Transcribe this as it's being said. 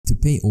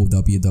pay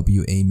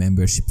OWWA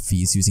membership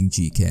fees using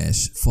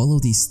GCash, follow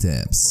these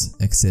steps.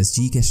 Access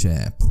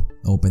GCash app.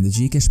 Open the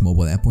GCash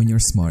mobile app on your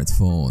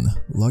smartphone.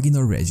 Log in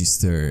or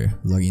register.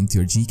 Log into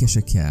your GCash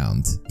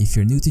account. If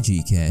you're new to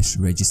GCash,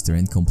 register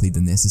and complete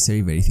the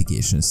necessary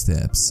verification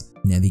steps.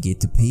 Navigate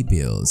to Pay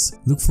Bills.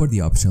 Look for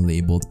the option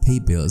labeled Pay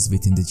Bills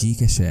within the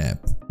GCash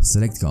app.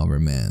 Select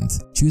Government.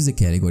 Choose a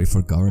category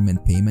for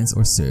government payments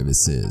or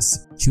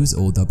services. Choose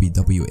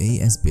OWWA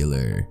as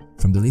biller.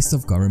 From the list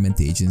of government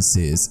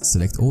agencies,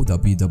 select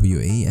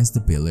OWWA as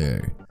the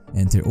biller.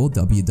 Enter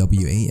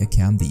OWWA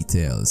account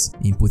details.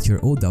 Input your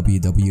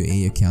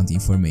OWWA account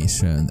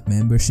information,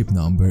 membership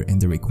number, and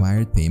the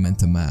required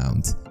payment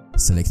amount.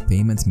 Select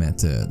Payment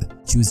Method.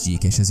 Choose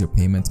GCash as your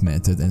payment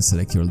method and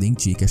select your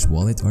linked GCash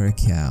wallet or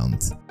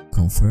account.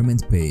 Confirm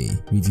and pay.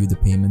 Review the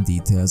payment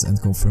details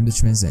and confirm the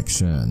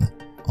transaction.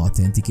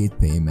 Authenticate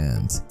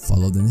payment.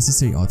 Follow the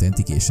necessary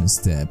authentication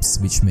steps,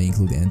 which may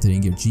include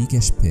entering your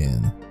GCash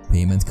PIN.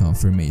 Payment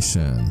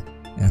confirmation.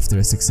 After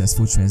a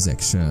successful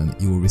transaction,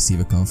 you will receive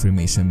a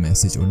confirmation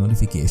message or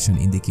notification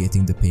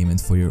indicating the payment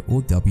for your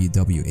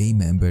OWWA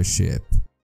membership.